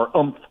bit more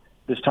oomph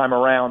this time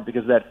around,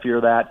 because of that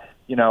fear that,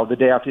 the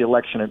day after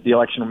the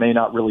election may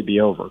not really be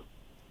over.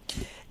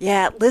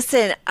 Yeah,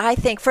 listen, I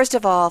think, first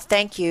of all,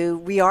 thank you.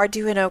 We are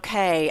doing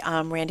okay,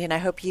 Randy, and I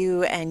hope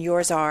you and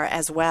yours are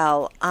as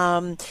well.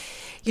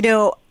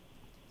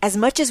 As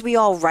much as we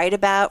all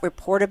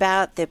report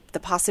about the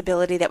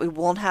possibility that we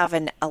won't have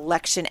an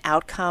election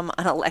outcome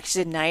on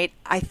election night,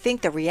 I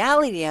think the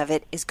reality of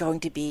it is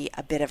going to be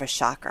a bit of a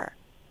shocker.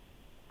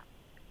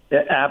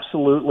 Yeah,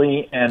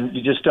 absolutely, and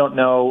you just don't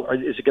know,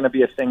 is it going to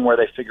be a thing where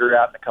they figure it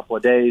out in a couple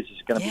of days? Is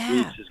it going to be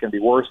weeks? Is it going to be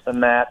worse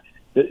than that?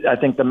 I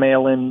think the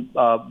mail-in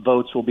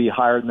votes will be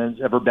higher than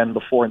it's ever been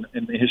before in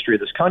the history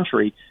of this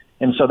country.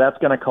 And so that's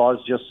going to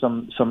cause just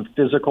some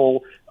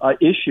physical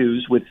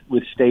issues with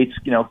states,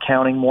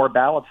 counting more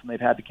ballots than they've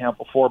had to count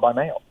before by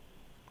mail.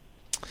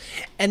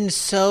 And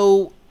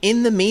so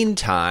in the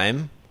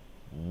meantime,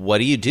 what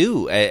do you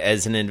do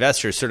as an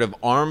investor sort of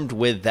armed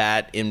with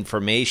that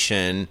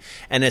information,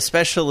 and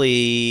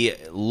especially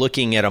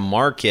looking at a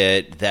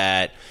market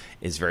that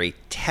is very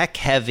tech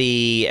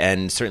heavy,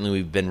 and certainly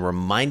we've been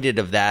reminded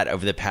of that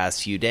over the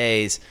past few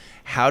days?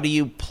 How do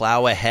you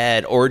plow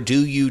ahead, or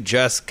do you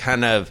just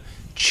kind of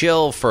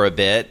chill for a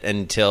bit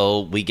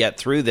until we get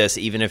through this,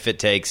 even if it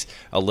takes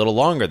a little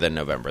longer than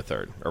November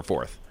 3rd or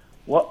 4th?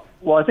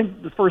 Well, I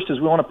think the first is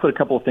we want to put a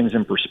couple of things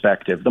in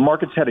perspective. The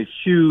market's had a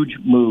huge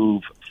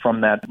move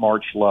from that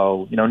March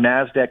low.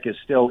 NASDAQ is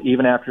still,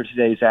 even after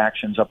today's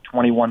actions, up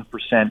 21%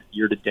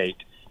 year to date.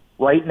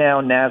 Right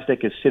now,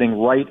 NASDAQ is sitting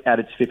right at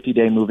its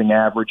 50-day moving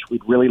average.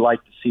 We'd really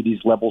like to see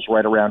these levels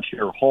right around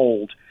here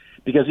hold,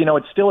 because,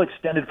 it's still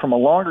extended from a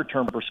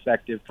longer-term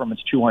perspective from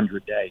its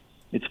 200-day.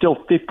 It's still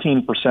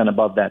 15%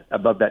 above that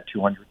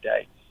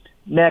 200-day.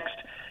 Next,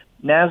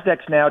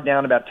 NASDAQ's now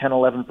down about 10,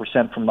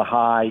 11% from the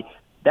high.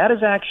 That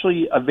is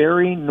actually a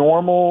very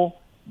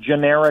normal,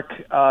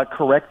 generic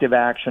corrective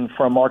action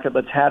for a market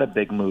that's had a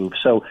big move.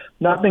 So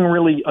nothing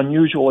really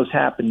unusual has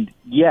happened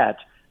yet.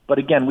 But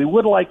again, we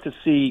would like to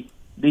see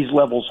these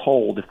levels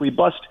hold. If we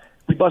bust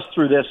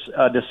through this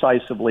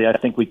decisively, I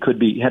think we could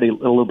be heading a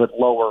little bit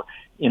lower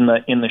in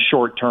the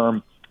short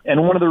term.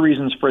 And one of the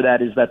reasons for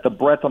that is that the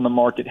breadth on the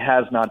market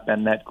has not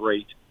been that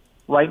great.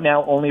 Right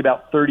now, only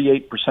about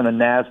 38% of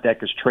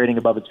NASDAQ is trading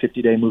above its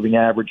 50-day moving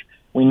average.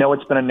 We know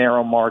it's been a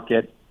narrow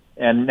market,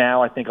 and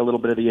now I think a little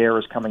bit of the air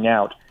is coming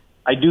out.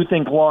 I do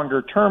think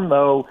longer term,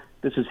 though,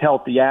 this is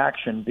healthy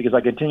action, because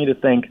I continue to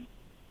think,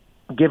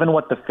 given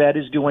what the Fed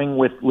is doing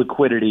with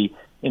liquidity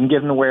and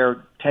given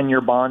where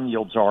 10-year bond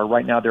yields are,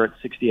 right now they're at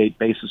 68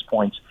 basis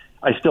points,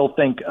 I still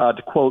think,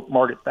 to quote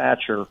Margaret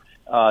Thatcher,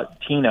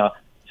 Tina,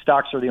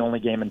 stocks are the only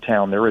game in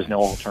town. There is no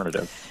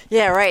alternative.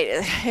 Yeah,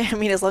 right. I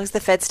mean, as long as the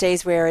Fed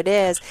stays where it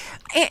is.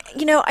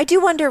 I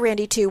do wonder,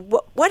 Randy, too,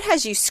 what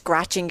has you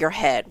scratching your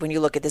head when you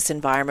look at this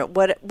environment?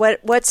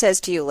 What says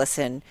to you,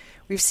 listen,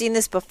 we've seen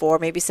this before.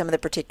 Maybe some of the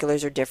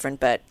particulars are different,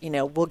 but,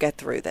 we'll get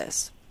through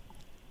this.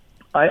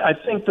 I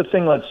think the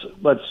thing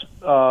that's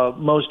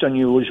most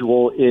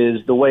unusual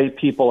is the way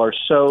people are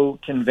so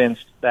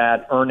convinced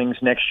that earnings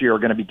next year are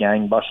going to be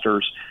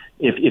gangbusters.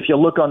 If you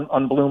look on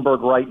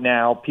Bloomberg right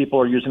now, people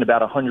are using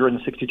about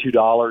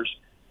 $162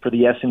 for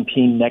the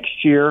S&P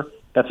next year.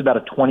 That's about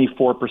a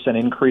 24%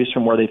 increase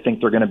from where they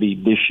think they're going to be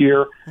this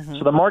year. Mm-hmm.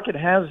 So the market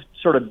has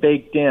sort of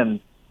baked in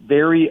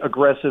very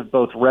aggressive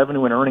both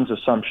revenue and earnings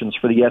assumptions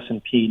for the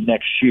S&P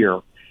next year.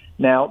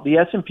 Now, the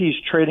S&P is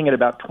trading at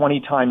about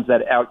 20 times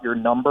that out-year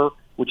number,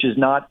 which is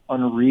not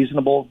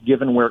unreasonable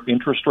given where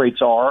interest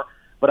rates are.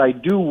 But I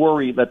do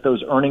worry that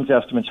those earnings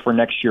estimates for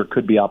next year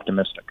could be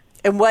optimistic.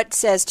 And what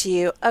says to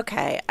you,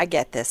 okay, I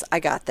get this, I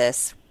got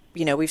this.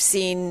 We've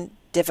seen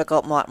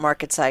difficult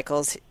market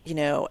cycles.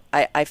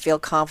 I feel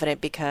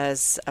confident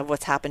because of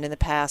what's happened in the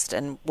past,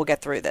 and we'll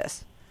get through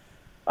this.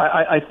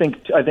 I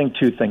think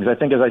two things. I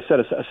think, as I said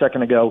a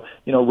second ago,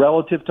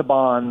 relative to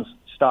bonds,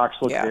 stocks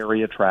look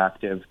very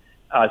attractive.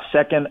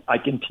 Second, I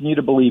continue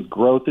to believe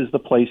growth is the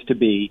place to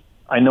be.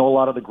 I know a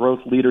lot of the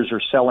growth leaders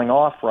are selling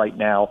off right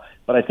now,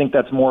 but I think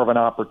that's more of an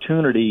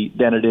opportunity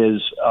than it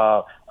is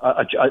a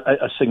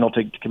signal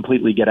to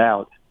completely get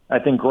out. I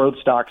think growth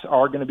stocks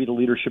are going to be the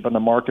leadership in the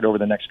market over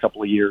the next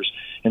couple of years.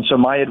 And so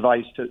my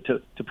advice,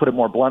 to put it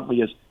more bluntly,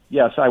 is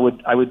yes, I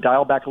would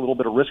dial back a little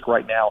bit of risk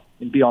right now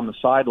and be on the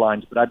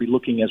sidelines, but I'd be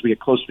looking as we get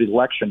closer to the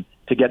election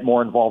to get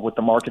more involved with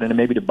the market and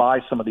maybe to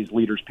buy some of these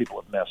leaders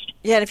people have missed.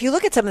 Yeah, and if you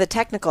look at some of the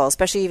technical,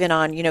 especially even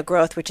on,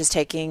 growth, which is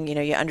taking,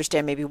 you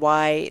understand maybe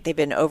why they've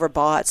been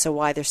overbought, so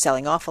why they're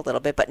selling off a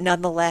little bit. But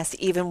nonetheless,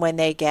 even when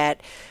they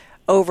get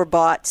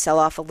overbought, sell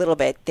off a little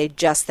bit, they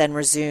just then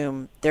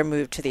resume their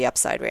move to the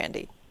upside,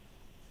 Randy.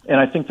 And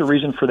I think the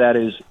reason for that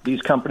is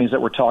these companies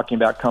that we're talking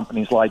about,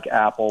 companies like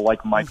Apple,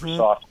 like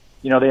Microsoft,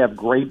 they have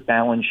great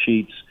balance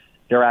sheets.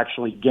 They're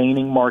actually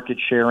gaining market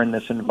share in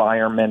this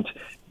environment.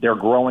 They're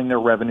growing their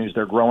revenues.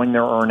 They're growing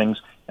their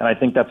earnings. And I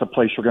think that's a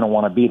place you're going to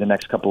want to be the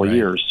next couple of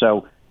years.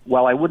 So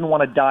while I wouldn't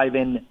want to dive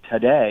in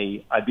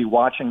today, I'd be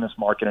watching this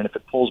market. And if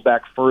it pulls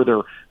back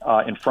further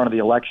in front of the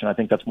election, I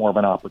think that's more of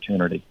an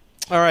opportunity.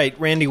 All right,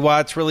 Randy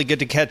Watts, really good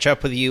to catch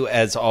up with you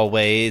as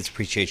always.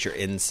 Appreciate your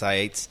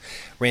insights.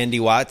 Randy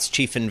Watts,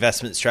 Chief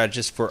Investment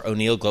Strategist for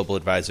O'Neill Global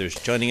Advisors,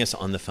 joining us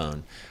on the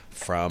phone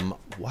from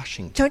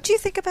Washington. Don't you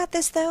think about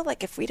this, though?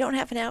 Like, if we don't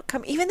have an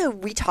outcome, even though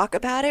we talk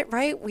about it,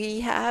 right,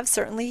 we have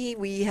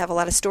a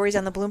lot of stories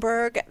on the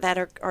Bloomberg that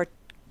are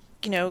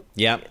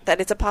that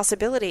it's a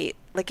possibility.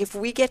 Like, if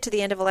we get to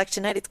the end of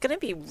election night, it's going to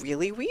be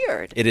really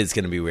weird. It is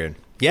going to be weird.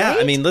 Yeah, right?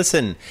 I mean,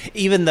 listen,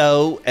 even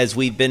though, as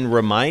we've been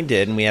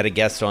reminded, and we had a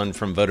guest on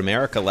from Vote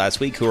America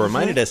last week who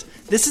reminded us,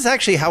 this is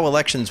actually how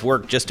elections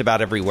work just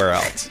about everywhere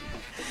else.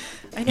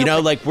 I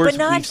know, but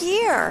not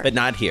here. But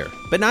not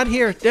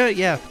here.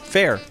 Yeah,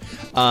 fair.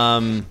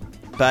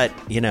 But,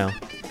 you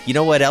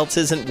know what else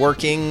isn't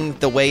working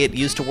the way it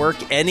used to work?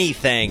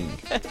 Anything.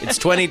 It's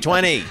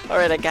 2020. All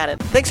right, I got it.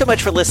 Thanks so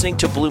much for listening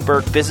to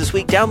Bloomberg Business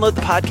Week. Download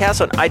the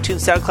podcast on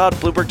iTunes, SoundCloud,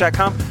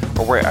 Bloomberg.com,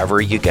 or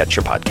wherever you get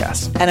your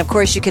podcasts. And, of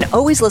course, you can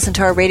always listen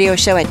to our radio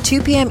show at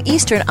 2 p.m.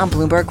 Eastern on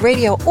Bloomberg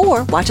Radio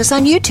or watch us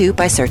on YouTube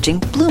by searching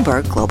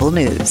Bloomberg Global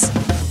News.